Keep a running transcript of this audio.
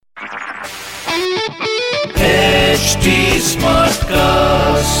HD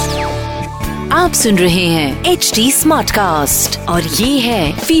Smartcast. आप सुन रहे हैं HD Smartcast और ये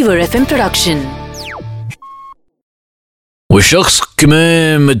है फीवर FM प्रोडक्शन। वो शख्स कि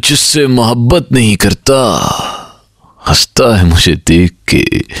मैं जिससे मोहब्बत नहीं करता, हंसता है मुझे देख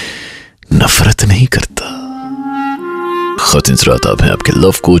के, नफरत नहीं करता। खातिन राताब है आपके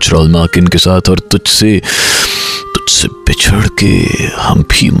लव कोच राहुल माकिन के साथ, और तुझसे बिछड़ के हम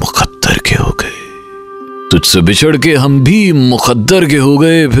भी मुकद्दर के हो गए। तुझसे बिछड़ के हम भी मुकद्दर के हो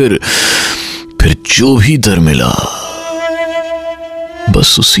गए। फिर जो भी दर मिला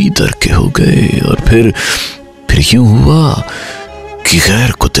बस उसी दर के हो गए। और फिर यूं हुआ कि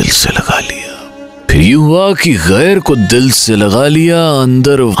गैर को दिल से लगा लिया। फिर यूं हुआ कि गैर को दिल से लगा लिया।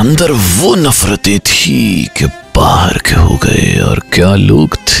 अंदर वो नफरतें थी कि बाहर के हो गए। और क्या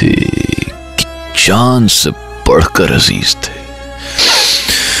लोग थे कि जान से बढ़कर अजीज थे।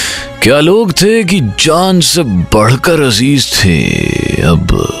 क्या लोग थे कि जान से बढ़कर अजीज थे।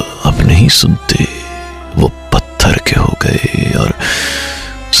 अब नहीं सुनते, वो पत्थर के हो गए। और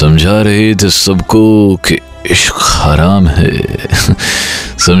समझा रहे थे सबको कि इश्क हराम है।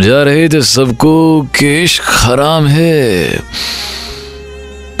 समझा रहे थे सबको कि इश्क हराम है।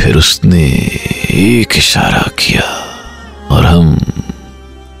 फिर उसने एक इशारा किया और हम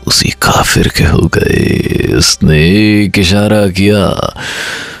उसी काफिर के हो गए। उसने एक इशारा किया,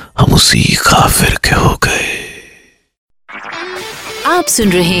 हम उसी काफिर के हो गए। आप सुन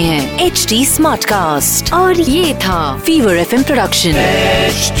रहे हैं HD Smartcast और ये था fever FM production.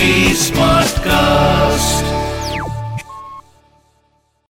 HD Smartcast.